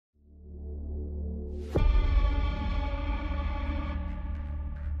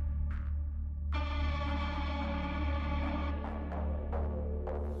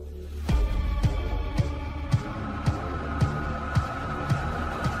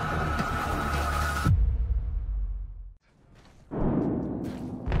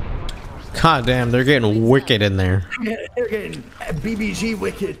God damn, they're getting wicked in there. They're getting BBG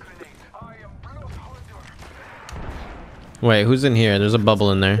wicked. Wait, who's in here? There's a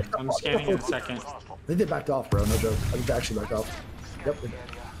bubble in there. I'm scanning in a second. They did backed off, bro. No joke. I think they actually backed off. Yep.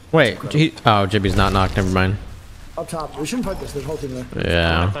 Wait, oh, Jibby's not knocked. Never mind. Up top. We shouldn't fight this. There's a whole team there.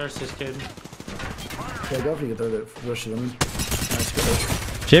 Yeah. Thirst this kid. Okay, go if you get there. Rush it. Nice, good.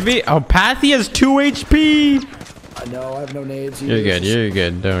 Jibby, oh, Pathy has 2 HP. I know. I have no nades. You're good. You're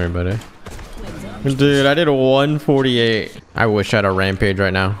good. Don't worry about it. Dude, I did 148. I wish I had a rampage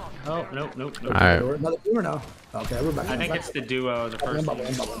right now. Oh, nope. All right. Another team or no? Okay, we're back. I think it's the duo, the first I'm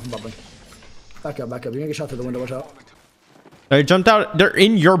bubbling. Back up. You're gonna get shot through the window. Watch out. They jumped out. They're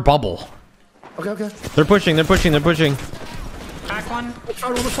in your bubble. Okay. They're pushing. Crack one.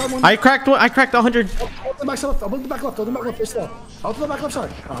 One. I cracked 100. Hold the back left. I'll move the back left. Hold the back left. Stay still. Hold the back left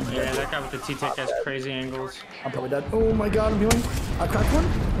side. Yeah, that guy with the T-Tech has crazy angles. I'm probably dead. Oh my god, I'm healing. I cracked one.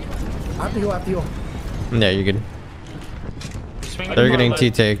 I have to heal. Yeah, you're good. They're getting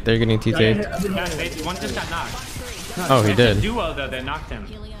T-take. One just got knocked. Oh, he did. The duo though that knocked him.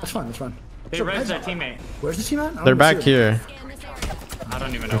 That's fine. They rezzed their teammate. Where's the team at? They're back here. I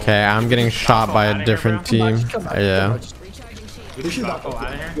don't even know. Okay, I'm getting shot by a different team. Yeah. We should go out of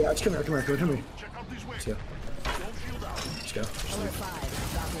here. Yeah, just come here. Let's go.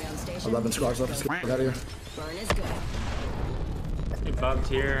 11 squads left. Let's get out of here. They bugged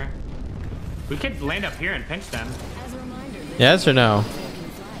here. We could land up here and pinch them. Yes or no?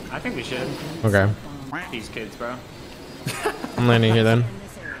 I think we should. Okay. These kids, bro. I'm landing here then.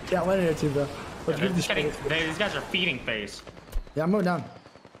 Yeah, I'm landing here too, bro. These guys are feeding face. Yeah, I'm moving down.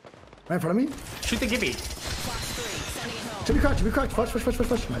 Right in front of me. Shoot the Gibby. Should be cracked. Flush.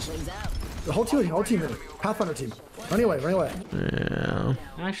 Nice. The whole team. Pathfinder team. Run away. Yeah.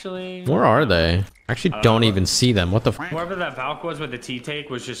 Actually. Where are they? Actually, don't even see them. What the f? Whoever that Valk was with the T-take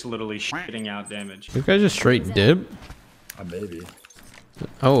was just literally shitting out damage. You guys just straight dip? Maybe.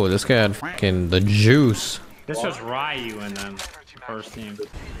 Oh, this guy had fucking the juice. This was Ryu and them. First team.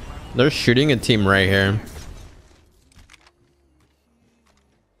 They're shooting a team right here.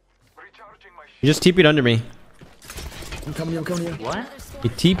 He just TP'd under me. I'm coming to you. What? He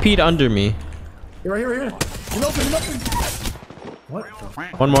TP'd under me. You're right here. You're open. What?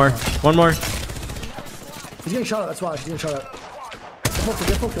 One more. He's getting shot at. That's why. He's getting shot at.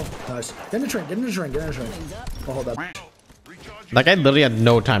 Get full kill. Nice. Get in the train. I'll hold that. That guy literally had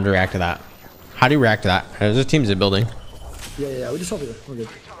no time to react to that. How do you react to that? There's a team zip building. Yeah. We just hold it. We're good.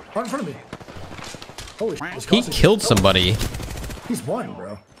 Right in front of me. Holy shit. He killed somebody. He's one,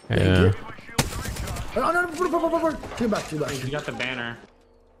 bro. Yeah. No. Get back. You got the banner.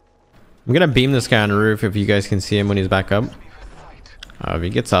 I'm gonna beam this guy on the roof if you guys can see him when he's back up. If he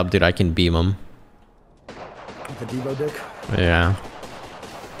gets up, dude, I can beam him. The Devo dick. Yeah.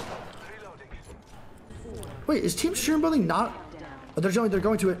 Wait, is Team Stream Building not? Oh, they're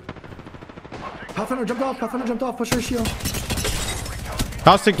going to it. Pathfinder jumped off. Push her shield.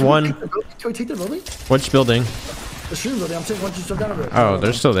 Caustic one. Can we take the building? Which building? The Stream Building. I'm saying once you jump down over it. Oh,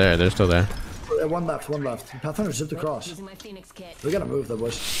 they're still there. One left. Pathfinder zipped across. We gotta move though,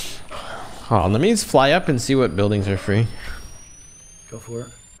 boys. Oh, let me fly up and see what buildings are free. Go for it.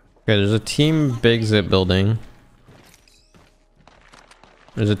 Okay, there's a team big zip building.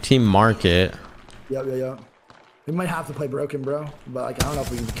 There's a team market. Yeah. We might have to play broken, bro. But like, I don't know if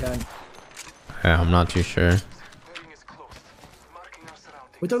we can. Yeah, I'm not too sure.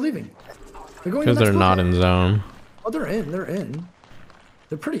 Wait, they're leaving. They're going. Because they're not in zone. Oh, they're in.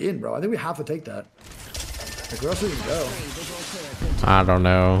 They're pretty in, bro. I think we have to take that. Like, where else we can go? I don't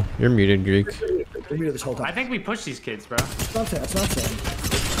know. You're muted, Greek. We're muted this whole time. I think we push these kids, bro. That's not saying.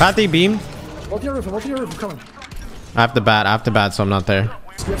 Pathy, beam. Hold your roof. I'm coming. I have to bat, so I'm not there.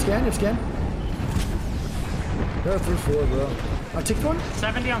 You have scan. They're 3-4, bro. I take one.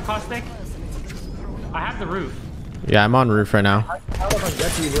 70 on caustic. I have the roof. Yeah, I'm on roof right now. I don't know if I can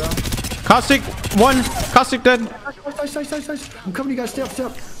get to you, bro. Caustic, one. Caustic dead. Nice. I'm coming, you guys. Stay up.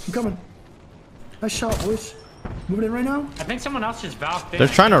 I'm coming. Nice shot, boys. Moving in right now. I think someone else just valved in. They're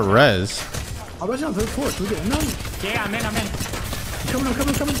trying to res. I'll res on third floor. Can we get in now? Yeah, I'm in. I'm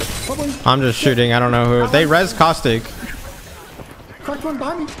coming. Oh, boys. I'm just shooting. I don't know who. They res Caustic. Cracked one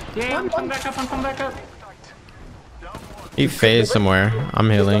behind me. Yeah, I'm coming back up. He phased somewhere. I'm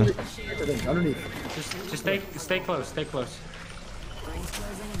healing. Underneath. Just stay close.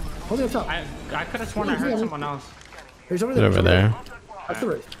 Hold it up top. I could have sworn I heard someone else. He's over He's over there. That's the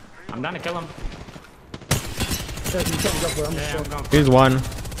right. I'm down to kill him. Yeah, you can't go for it. I'm going. He's one.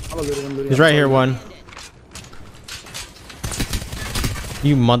 I'm looting. He's right here, one.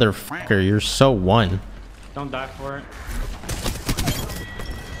 You motherfucker, you're so one. Don't die for it.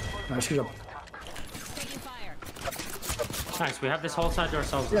 Nice, good job. Nice, we have this whole side to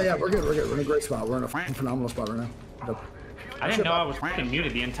ourselves. Yeah, we're good. We're in a great spot. We're in a phenomenal spot right now. Good. I didn't know I was fucking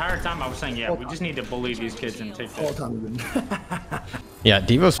muted the entire time. I was saying, yeah, we just need to bully these kids and take All this. the time. Yeah,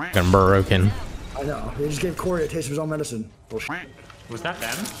 Devo's fucking broken. I know. They just gave Corey a taste of his own medicine. Bullshit. Was that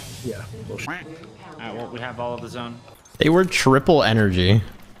them? Yeah, bullshit. Alright, well, we have all of the zone. They were triple energy.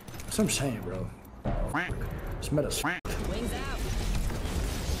 That's what I'm saying, bro. This meta's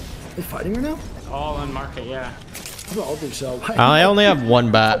They fighting right now? All in market, yeah. I don't think so. I only have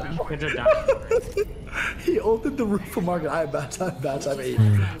one bat. Kids are down. He opened the roof for market. I have bats. I have 8.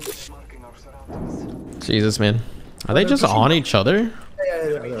 Jesus, man. Are they just on each other?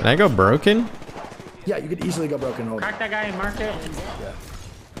 Yeah. Can I go broken? Yeah, you could easily go broken. Hold. Crack that guy in market. Yeah.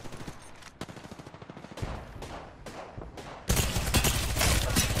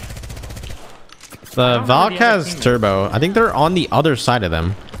 The Valk has turbo. I think they're on the other side of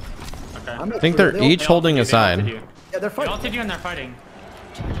them. Okay. I think they're each holding a side. Yeah, they're They fighting. ulted you and they're fighting.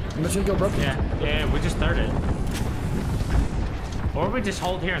 I'm just gonna go broken. Yeah, we just thirded. Or we just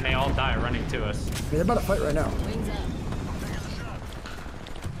hold here and they all die running to us. I mean, they're about to fight right now.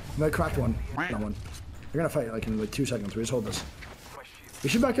 I cracked one. That one. They're gonna fight like in like 2 seconds. We just hold this. We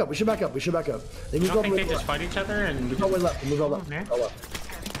should back up. We should back up. We should back up. They I move all don't the think way they left. just fight each other and we Move all the way left. Move all left. man. All left.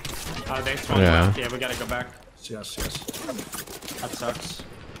 Oh, they swung Yeah. left. Yeah, we gotta go back. Yes. That sucks.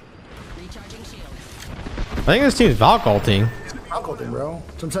 I think this team's Valk ulting. I'll go thing, bro.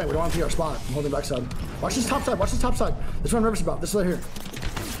 That's what I'm saying. We don't want to be our spot. I'm holding backside. Watch this top side. Watch this top side. This one River's about. This right here.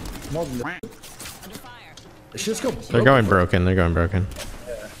 I'm holding it. They should just go. They're going broken. They're going broken.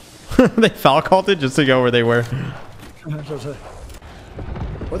 They Valk ulted just to go where they were.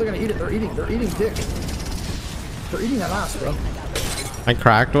 Or they're gonna eat it. They're eating dick. They're eating that ass, bro. I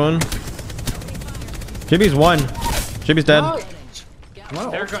cracked one. Jibby's one. Jibby's dead. Nice.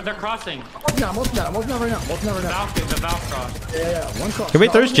 They're crossing. I'm ulting that right now. The Valk cross. Yeah. One cross. Can we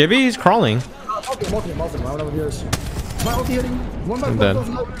thirst Jibby? He's crawling. I'm ulting him. I don't know what he is. My ulti hitting. One by I'm one.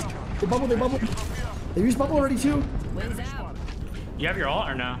 dead. They bubble. They used bubble already too. You have your ult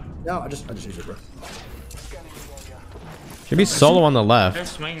or no? No, I just used it, bro. Jibby's solo on the They're left.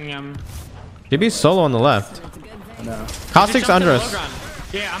 swinging him. Jibby's solo on the left. No. Caustic's Jump to under the us. low ground.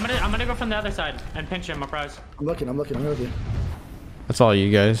 Yeah, I'm gonna go from the other side and pinch him, Apryze. I'm looking. I'm with you. That's all you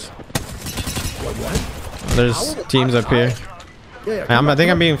guys. What? There's teams up here. Yeah. I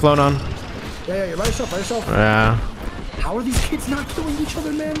think I'm being flown on. Yeah. You're by yourself. Yeah. How are these kids not killing each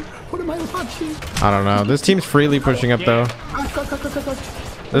other, man? What am I watching? I don't know. This team's freely pushing up though. Cut.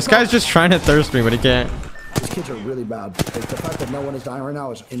 This guy's just trying to thirst me, but he can't. These kids are really bad. Like, the fact that no one is dying right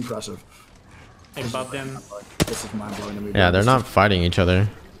now is impressive. They bubbed him. This is mind blowing to me. Yeah, they're not fighting each other.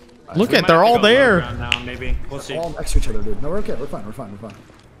 Look We at, might they're have to all go low there. ground now, maybe. We'll see. all next to each other, dude. No, we're okay. We're fine. Oh,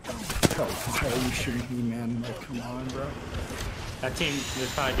 why are you shooting me, man? Like, come on, bro. That team is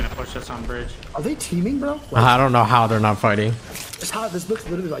probably gonna push us on bridge. Are they teaming, bro? I don't know how they're not fighting. This looks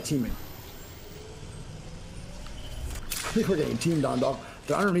literally like teaming. I think we're getting teamed on, dog.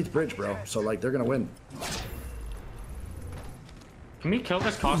 They're underneath bridge, bro. So, like, they're gonna win. Can we kill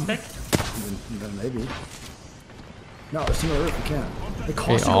this caustic? Then maybe. No, it's team on the roof. We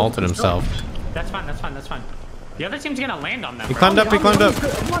can't. He ulted himself. That's fine. The other team's gonna land on them. He bro. climbed up, he climbed up.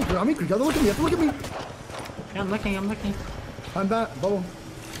 Come on, bro. Look at me. Look at me. Yeah, I'm looking. I'm back. Bubble.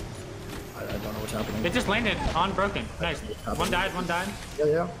 I don't know what's happening. They just landed on broken. Nice. One died.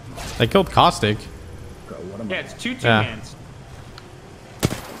 Yeah. They killed Caustic. Bro, what am Yeah, I? it's two Yeah. hands.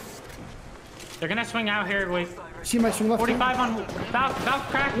 They're gonna swing out here with See my swing left. 45 on Valk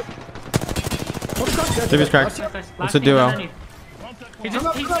crack. Jibby's cracked. Last It's a team duo. underneath. He's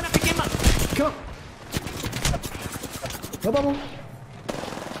gonna pick him up. Come on. No bubble.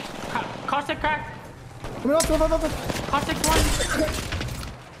 Caustic crack. Come on, up. Caustic one.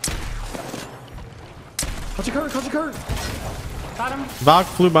 Caustic hurt. Got him. Valk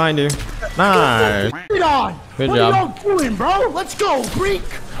flew behind you. Nice. Get on. Good what job. are y'all doing, bro? Let's go, Greek.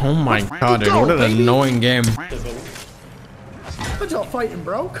 Oh my god, dude. What an annoying game. What y'all fighting,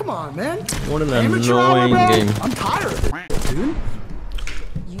 bro? Come on, man. What an Amateur hour, annoying bro. game. I'm tired of it, dude.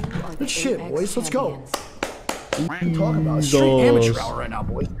 Good shit, boys. Let's go. What are you talking about? Straight amateur hour right now,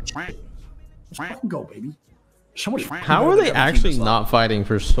 boys. Let's fucking go, baby. So much. How are they actually not fighting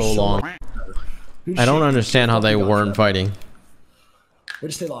for so long? I don't understand how they weren't fighting. Way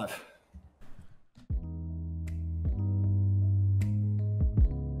to stay alive.